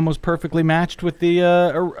hand count almost perfectly matched with the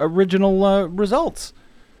original results?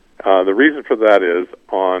 The reason for that is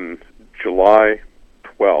on July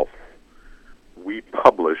 12th, we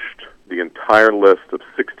published the entire list of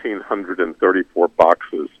 1,634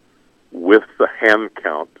 boxes with the hand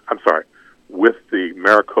count. With the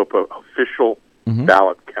Maricopa official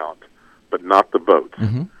ballot count, but not the votes.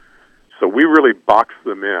 So we really boxed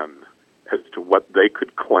them in as to what they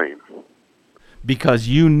could claim. Because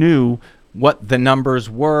you knew what the numbers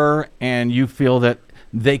were, and you feel that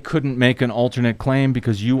they couldn't make an alternate claim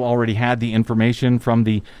because you already had the information from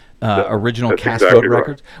the original cast vote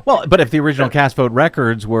records. Well, but if the original cast vote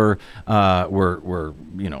records were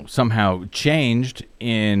somehow changed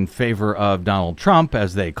in favor of Donald Trump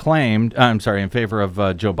as they claimed, in favor of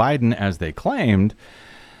Joe Biden as they claimed,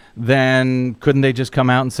 then couldn't they just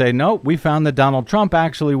come out and say, no, we found that Donald Trump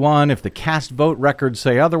actually won. If the cast vote records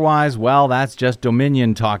say otherwise, well, that's just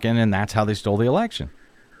Dominion talking, and that's how they stole the election.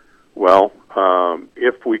 Well,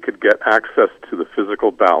 if we could get access to the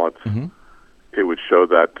physical ballots, it would show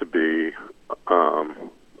that to be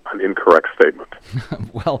an incorrect statement.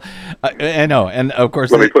 Well, I know, and of course...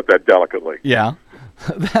 Let me put that delicately. Yeah.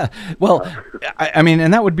 Well, I mean,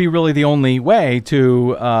 and that would be really the only way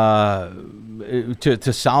to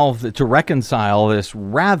reconcile this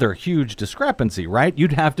rather huge discrepancy, right?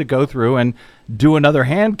 You'd have to go through and do another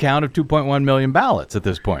hand count of 2.1 million ballots at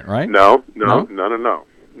this point, right? No.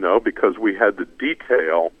 No, because we had the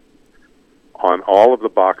detail on all of the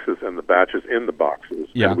boxes and the batches in the boxes,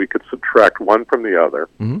 and we could subtract one from the other,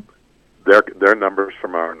 their numbers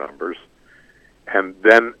from our numbers, and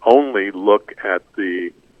then only look at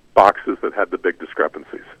the boxes that had the big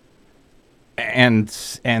discrepancies. And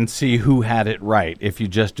see who had it right if you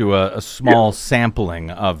just do a small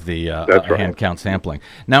sampling of the hand count sampling.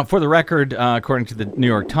 Now, for the record, according to the New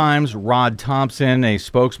York Times, Rod Thompson, a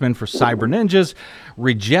spokesman for Cyber Ninjas,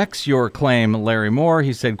 rejects your claim, Larry Moore.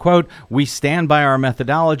 He said, quote, "We stand by our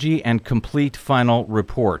methodology and complete final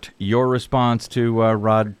report." Your response to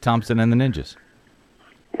Rod Thompson and the Ninjas?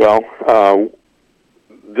 Well,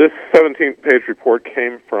 this 17-page report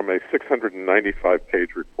came from a 695-page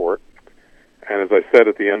report. And as I said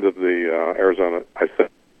at the end of the Arizona, I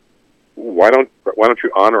said, why don't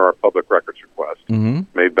you honor our public records request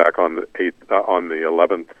made back on the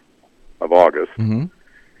 11th of August, and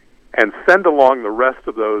send along the rest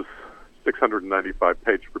of those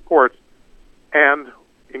 695-page reports, and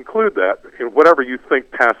include that in whatever you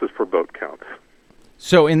think passes for vote counts.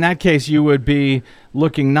 So in that case, you would be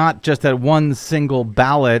looking not just at one single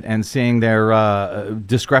ballot and seeing their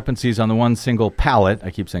discrepancies on the one single pallet. I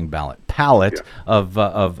keep saying pallet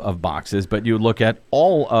of boxes, but you would look at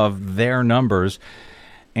all of their numbers.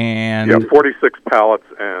 And 46 pallets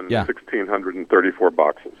and 1,634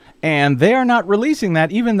 boxes. And they are not releasing that,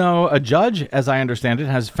 even though a judge, as I understand it,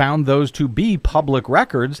 has found those to be public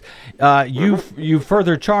records. You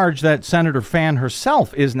further charge that Senator Fan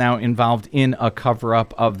herself is now involved in a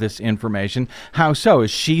cover-up of this information. How so?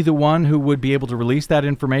 Is she the one who would be able to release that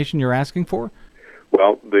information you're asking for?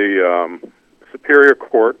 Well, the Superior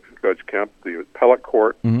Court, Judge Kemp, the Appellate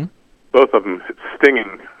Court, both of them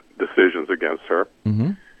stinging decisions against her.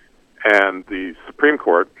 And the Supreme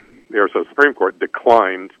Court, the Arizona Supreme Court,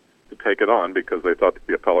 declined to take it on because they thought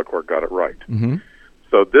the Appellate Court got it right.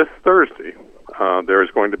 So this Thursday, there is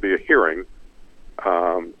going to be a hearing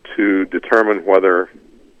to determine whether,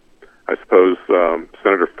 I suppose,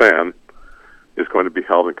 Senator Fan is going to be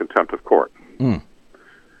held in contempt of court. As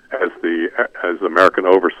American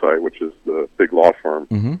Oversight, which is the big law firm,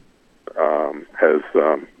 has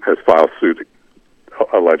filed suit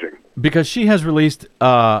alleging. Because she has released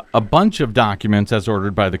a bunch of documents as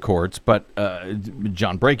ordered by the courts, but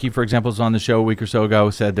John Brakey, for example, was on the show a week or so ago,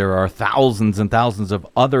 said there are thousands and thousands of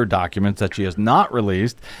other documents that she has not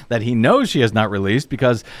released, that he knows she has not released,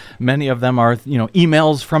 because many of them are,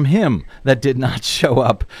 emails from him that did not show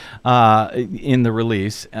up in the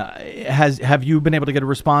release. Have you been able to get a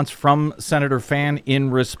response from Senator Fan in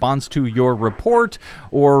response to your report,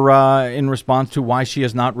 or in response to why she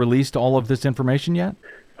has not released all of this information yet?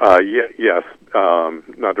 Yes,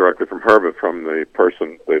 not directly from her, but from the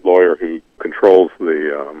lawyer who controls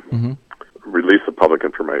the release of public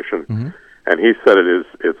information. And he said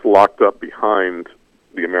it's locked up behind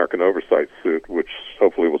the American Oversight suit, which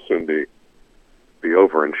hopefully will soon be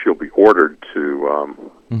over, and she'll be ordered to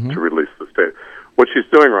release the state. What she's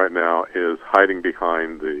doing right now is hiding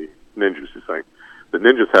behind the ninjas. She's saying, the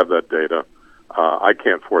ninjas have that data. I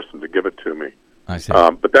can't force them to give it to me. I see.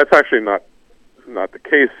 But that's actually not the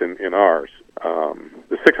case in ours.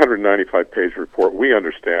 The 695-page report, we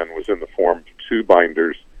understand, was in the form of 2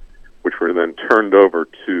 binders, which were then turned over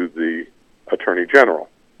to the Attorney General.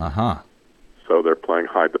 So they're playing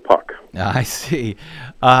hide the puck. I see.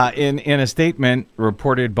 In a statement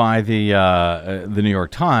reported by the New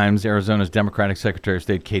York Times, Arizona's Democratic Secretary of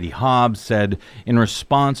State Katie Hobbs said, in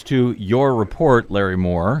response to your report, Larry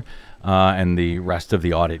Moore, and the rest of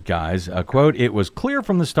the audit guys, quote, "It was clear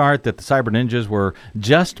from the start that the Cyber Ninjas were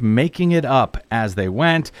just making it up as they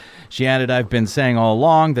went." She added, "I've been saying all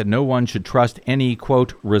along that no one should trust any,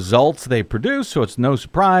 quote, results they produce, so it's no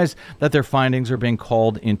surprise that their findings are being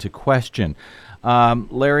called into question."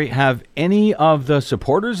 Larry, have any of the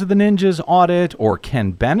supporters of the Ninjas audit, or Ken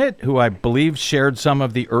Bennett, who I believe shared some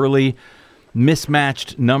of the early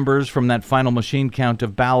mismatched numbers from that final machine count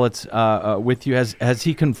of ballots with you, has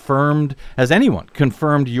anyone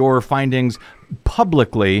confirmed your findings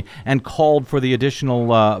publicly and called for the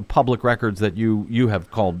additional public records that you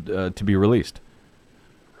have called to be released?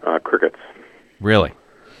 Crickets. Really?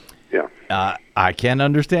 Yeah. I can't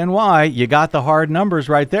understand why. You got the hard numbers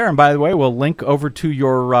right there. And by the way, we'll link over to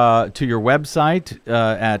your website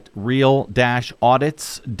at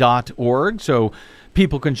real-audits.org, so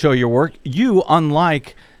people can show your work. You,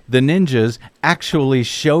 unlike the Ninjas, actually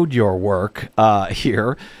showed your work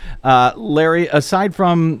here. Larry, aside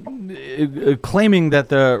from claiming that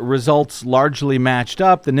the results largely matched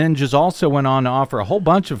up, the Ninjas also went on to offer a whole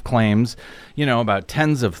bunch of claims, about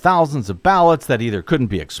tens of thousands of ballots that either couldn't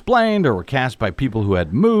be explained or were cast by people who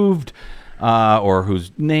had moved. or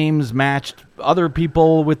whose names matched other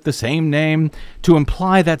people with the same name, to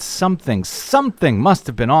imply that something must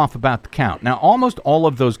have been off about the count. Now, almost all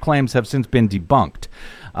of those claims have since been debunked,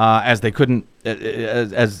 as they couldn't,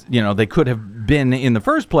 as you know, they could have been in the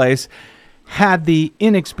first place had the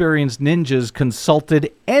inexperienced ninjas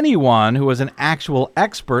consulted anyone who was an actual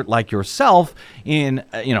expert like yourself in,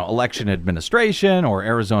 election administration or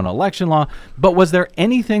Arizona election law. But was there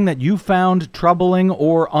anything that you found troubling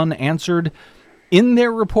or unanswered in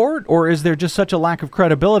their report, or is there just such a lack of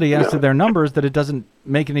credibility as to their numbers that it doesn't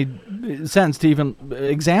make any sense to even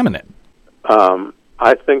examine it?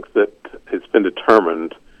 I think that it's been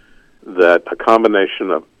determined that a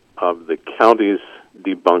combination of the county's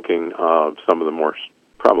debunking of some of the more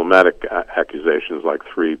problematic accusations, like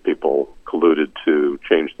 3 people colluded to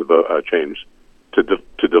change the vote,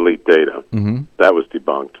 to delete data. Mm-hmm. That was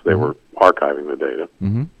debunked. They were archiving the data,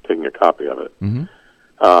 taking a copy of it.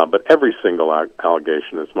 But every single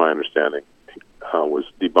allegation, is my understanding, was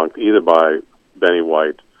debunked either by Benny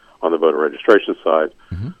White on the voter registration side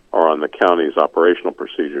or on the county's operational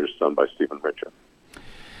procedures done by Stephen Richer.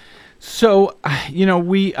 So,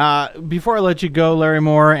 we before I let you go, Larry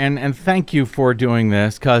Moore, and thank you for doing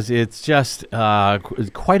this, because it's just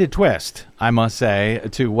quite a twist, I must say,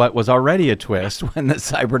 to what was already a twist when the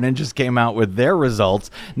Cyber Ninjas came out with their results.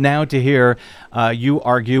 Now to hear you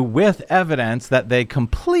argue with evidence that they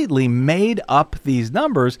completely made up these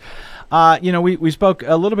numbers. We spoke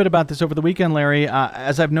a little bit about this over the weekend, Larry.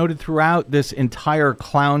 As I've noted throughout this entire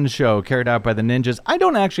clown show carried out by the Ninjas, I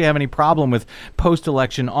don't actually have any problem with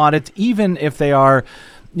post-election audits, even if they are,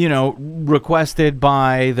 requested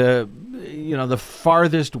by the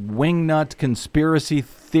farthest wingnut conspiracy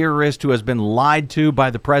theorist who has been lied to by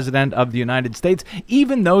the President of the United States.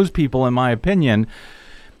 Even those people, in my opinion,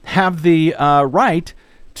 have the right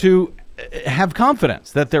to have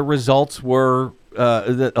confidence that their results were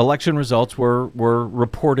the election results were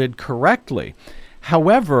reported correctly.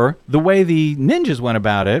 However, the way the Ninjas went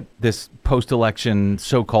about it, this post-election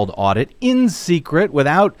so-called audit, in secret,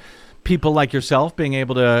 without people like yourself being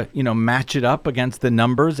able to, match it up against the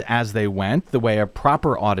numbers as they went, the way a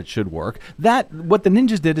proper audit should work, what the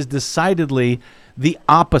Ninjas did is decidedly the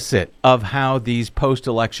opposite of how these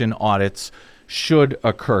post-election audits should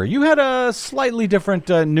occur. You had a slightly different,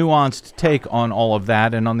 nuanced take on all of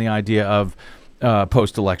that and on the idea of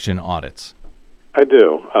post-election audits. I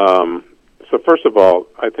do. So first of all,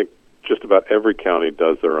 I think just about every county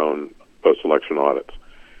does their own post-election audits.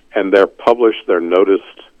 And they're published, they're noticed,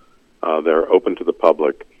 they're open to the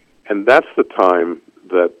public. And that's the time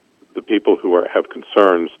that the people who have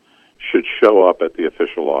concerns should show up at the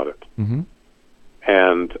official audit. Mm-hmm.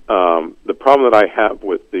 And the problem that I have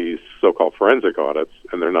with these so-called forensic audits,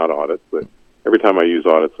 and they're not audits, but every time I use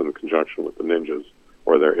audits in conjunction with the Ninjas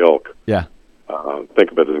or their ilk,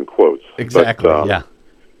 think of it in quotes. Exactly. But,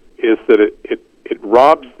 is that it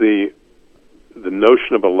robs the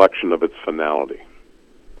notion of election of its finality.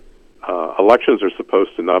 Elections are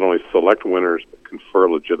supposed to not only select winners but confer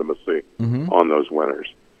legitimacy on those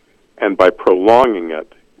winners. And by prolonging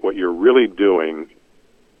it, what you're really doing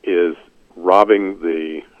is robbing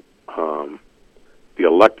the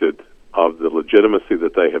elected of the legitimacy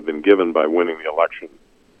that they have been given by winning the election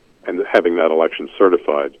and having that election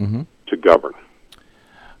certified to govern.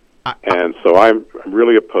 And so I'm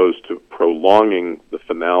really opposed to prolonging the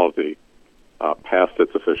finality past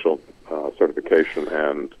its official certification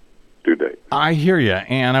and due date. I hear you,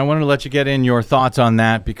 and I wanted to let you get in your thoughts on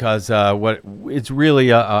that because it's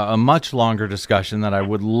really a much longer discussion that I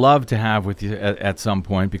would love to have with you at some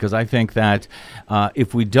point, because I think that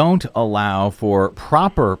if we don't allow for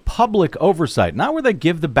proper public oversight, not where they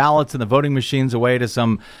give the ballots and the voting machines away to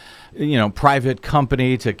some private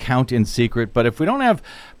company to count in secret, but if we don't have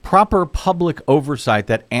proper public oversight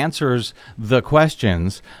that answers the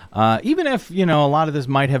questions, even if, a lot of this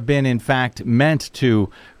might have been, in fact, meant to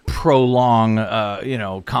prolong,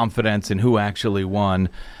 confidence in who actually won,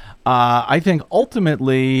 I think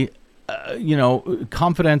ultimately,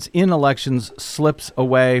 confidence in elections slips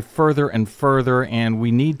away further and further, and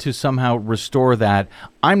we need to somehow restore that.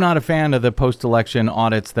 I'm not a fan of the post-election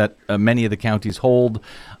audits that many of the counties hold.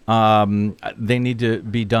 They need to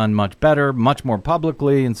be done much better, much more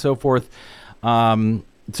publicly, and so forth.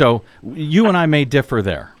 So you and I may differ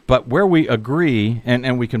there, but where we agree,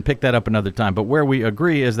 and we can pick that up another time, but where we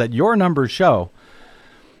agree is that your numbers show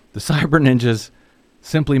the Cyber Ninjas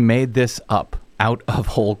simply made this up out of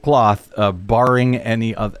whole cloth, barring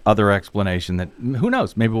any other explanation that, who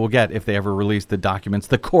knows, maybe we'll get if they ever release the documents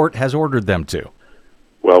the court has ordered them to.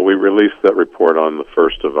 Well, we released that report on the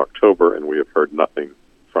 1st of October, and we have heard nothing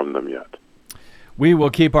from them yet. We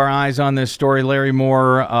will keep our eyes on this story. Larry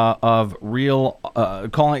Moore of Real,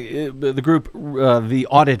 calling the group the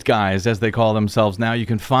Audit Guys, as they call themselves now. You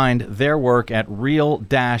can find their work at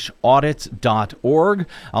real-audits.org.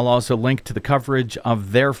 I'll also link to the coverage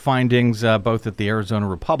of their findings, both at the Arizona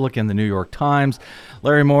Republic and the New York Times.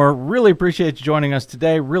 Larry Moore, really appreciate you joining us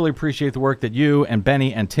today. Really appreciate the work that you and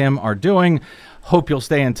Benny and Tim are doing. Hope you'll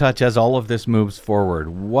stay in touch as all of this moves forward.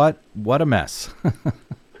 What a mess.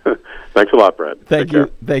 Thanks a lot, Brad. Thank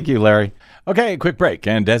you, Larry. Okay, quick break,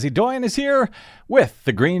 and Desi Doyen is here with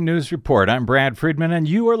the Green News Report. I'm Brad Friedman, and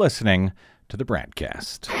you are listening to the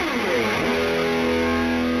BradCast.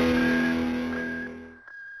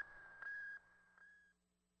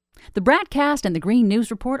 The BradCast and the Green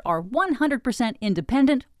News Report are 100%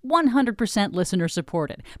 independent, 100%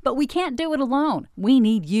 listener-supported. But we can't do it alone. We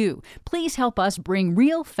need you. Please help us bring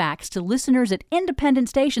real facts to listeners at independent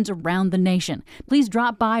stations around the nation. Please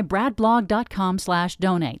drop by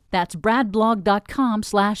bradblog.com/donate. That's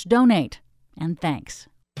bradblog.com/donate. And thanks.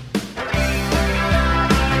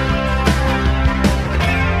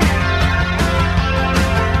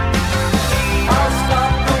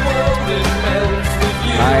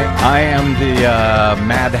 I am the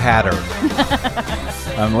Mad Hatter.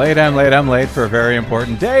 I'm late for a very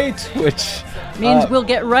important date, which means we'll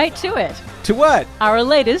get right to it. To what? Our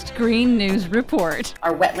latest Green News Report.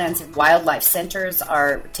 Our wetlands and wildlife centers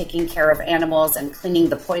are taking care of animals and cleaning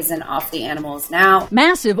the poison off the animals now.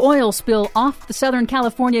 Massive oil spill off the Southern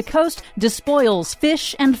California coast despoils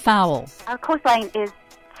fish and fowl. Our coastline is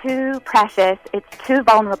too precious, it's too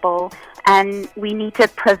vulnerable, and we need to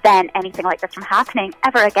prevent anything like this from happening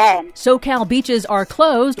ever again. SoCal beaches are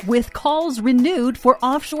closed with calls renewed for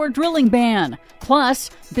offshore drilling ban. Plus,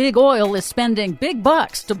 Big Oil is spending big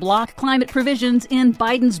bucks to block climate provisions in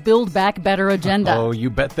Biden's Build Back Better agenda. Oh, you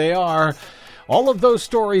bet they are. All of those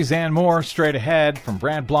stories and more straight ahead from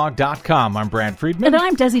BradBlog.com. I'm Brad Friedman. And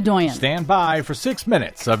I'm Desi Doyen. Stand by for 6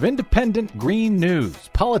 minutes of independent green news,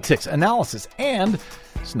 politics, analysis, and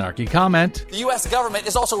snarky comment. The U.S. government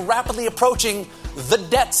is also rapidly approaching the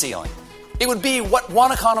debt ceiling. It would be what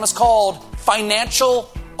one economist called financial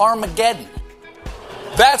Armageddon.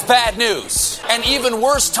 That's bad news. And even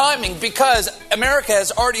worse timing, because America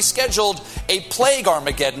has already scheduled a plague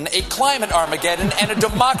Armageddon, a climate Armageddon, and a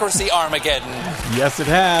democracy Armageddon. Yes, it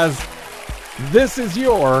has. This is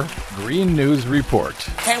your Green News Report.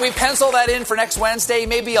 Can we pencil that in for next Wednesday?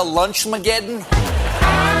 Maybe a lunch-mageddon?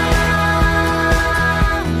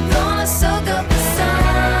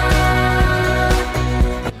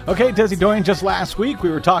 Okay, Desi Doyen, just last week we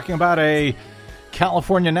were talking about a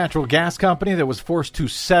California natural gas company that was forced to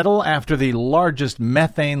settle after the largest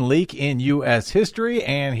methane leak in U.S. history.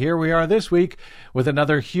 And here we are this week with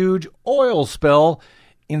another huge oil spill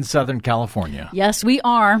in Southern California. Yes, we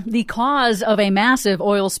are. The cause of a massive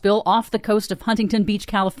oil spill off the coast of Huntington Beach,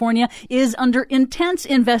 California, is under intense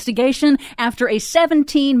investigation after a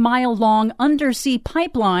 17-mile-long undersea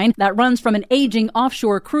pipeline that runs from an aging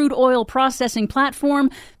offshore crude oil processing platform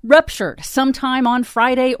ruptured sometime on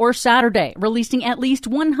Friday or Saturday, releasing at least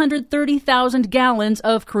 130,000 gallons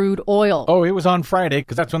of crude oil. Oh, it was on Friday,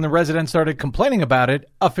 because that's when the residents started complaining about it.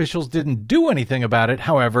 Officials didn't do anything about it,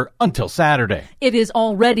 however, until Saturday. It is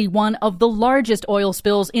already one of the largest oil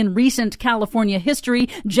spills in recent California history,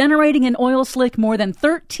 generating an oil slick more than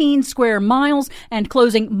 13 square miles and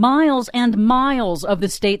closing miles and miles of the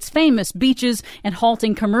state's famous beaches and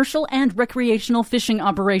halting commercial and recreational fishing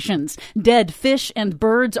operations. Dead fish and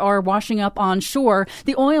birds are washing up on shore.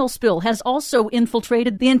 The oil spill has also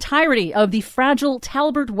infiltrated the entirety of the fragile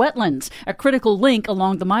Talbert wetlands, a critical link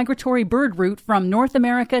along the migratory bird route from North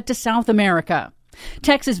America to South America.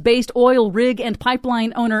 Texas-based oil rig and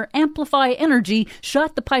pipeline owner Amplify Energy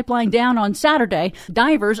shut the pipeline down on Saturday.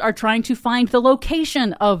 Divers are trying to find the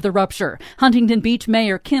location of the rupture. Huntington Beach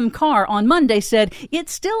Mayor Kim Carr on Monday said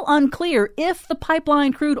it's still unclear if the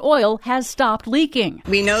pipeline crude oil has stopped leaking.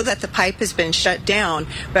 We know that the pipe has been shut down,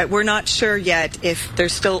 but we're not sure yet if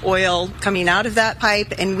there's still oil coming out of that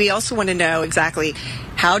pipe. And we also want to know exactly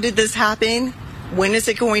how did this happen? When is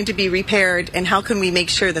it going to be repaired, and how can we make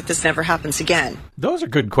sure that this never happens again? Those are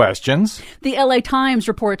good questions. The LA Times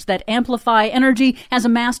reports that Amplify Energy has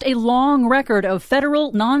amassed a long record of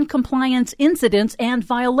federal non-compliance incidents and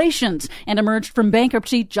violations and emerged from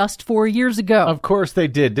bankruptcy just 4 years ago. Of course they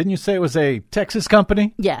did. Didn't you say it was a Texas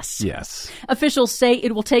company? Yes. Yes. Officials say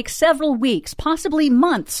it will take several weeks, possibly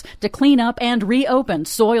months, to clean up and reopen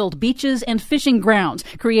soiled beaches and fishing grounds,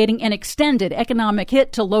 creating an extended economic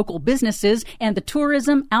hit to local businesses and the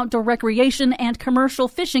tourism, outdoor recreation, and commercial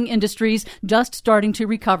fishing industries just starting to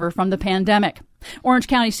recover from the pandemic. Orange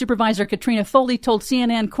County Supervisor Katrina Foley told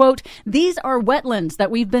CNN, quote, "These are wetlands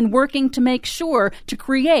that we've been working to make sure to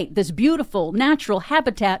create this beautiful natural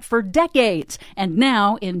habitat for decades. And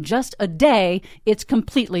now, in just a day, it's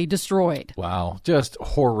completely destroyed." Wow, just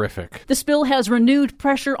horrific. The spill has renewed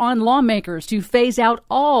pressure on lawmakers to phase out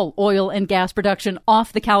all oil and gas production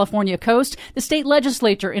off the California coast. The state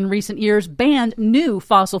legislature in recent years banned new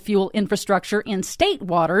fossil fuel infrastructure in state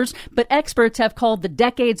waters, but experts have called the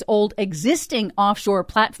decades-old existing offshore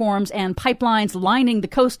platforms and pipelines lining the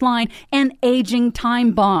coastline an aging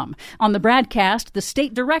time bomb. On the BradCast, the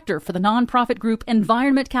state director for the nonprofit group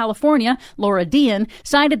Environment California, Laura Dean,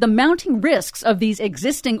 cited the mounting risks of these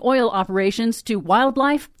existing oil operations to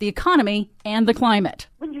wildlife, the economy, and the climate.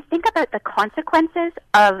 When you think about the consequences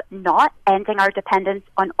of not ending our dependence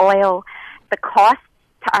on oil, the costs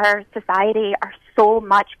to our society are so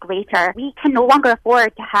much greater. We can no longer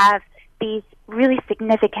afford to have these really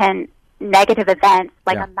significant negative events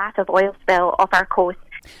like a massive oil spill off our coast.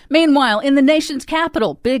 Meanwhile, in the nation's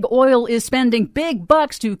capital, big oil is spending big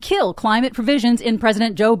bucks to kill climate provisions in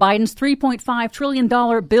President Joe Biden's $3.5 trillion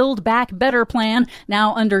Build Back Better plan,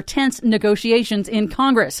 now under tense negotiations in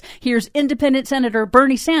Congress. Here's independent Senator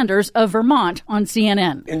Bernie Sanders of Vermont on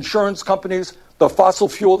CNN. Insurance companies, the fossil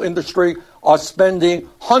fuel industry are spending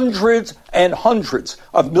hundreds and hundreds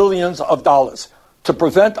of millions of dollars to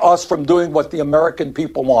prevent us from doing what the American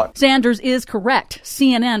people want. Sanders is correct.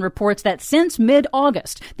 CNN reports that since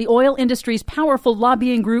mid-August, the oil industry's powerful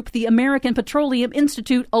lobbying group, the American Petroleum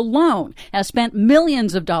Institute, alone has spent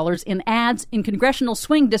millions of dollars in ads in congressional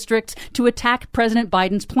swing districts to attack President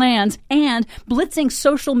Biden's plans and blitzing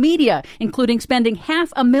social media, including spending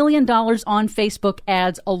 $500,000 on Facebook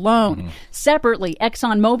ads alone. Separately,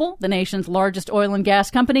 ExxonMobil, the nation's largest oil and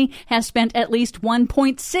gas company, has spent at least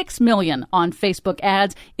 $1.6 million on Facebook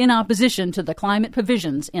ads in opposition to the climate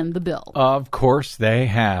provisions in the bill. Of course they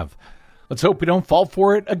have. Let's hope we don't fall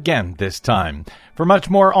for it again this time. For much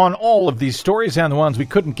more on all of these stories and the ones we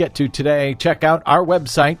couldn't get to today, check out our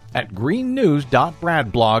website at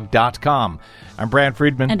greennews.bradblog.com. I'm Brad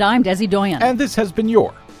Friedman. And I'm Desi Doyen. And this has been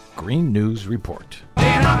your Green News Report.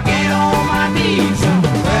 Then I'll get on my knees and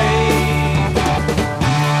pray.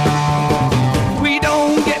 We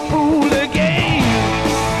don't get fooled again.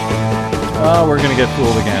 Oh, we're going to get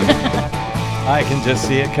fooled again. I can just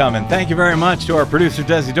see it coming. Thank you very much to our producer,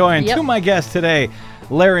 Desi Doyen, to my guest today,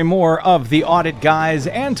 Larry Moore of The Audit Guys,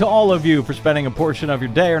 and to all of you for spending a portion of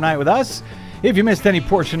your day or night with us. If you missed any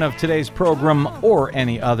portion of today's program or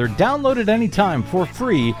any other, download it anytime for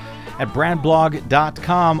free at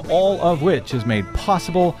bradblog.com, all of which is made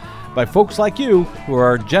possible by folks like you who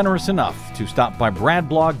are generous enough to stop by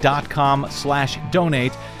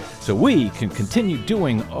bradblog.com/donate so we can continue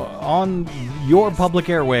doing on your public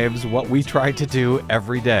airwaves what we try to do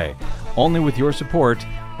every day. Only with your support,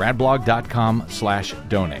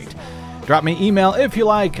 bradblog.com/donate. Drop me email if you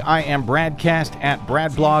like. I am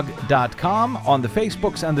bradcast@bradblog.com. On the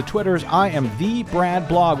Facebooks and the Twitters, I am the Brad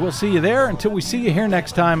Blog. We'll see you there. Until we see you here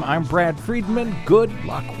next time, I'm Brad Friedman. Good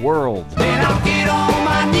luck, world. Then I'll get on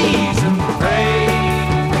my knees and pray.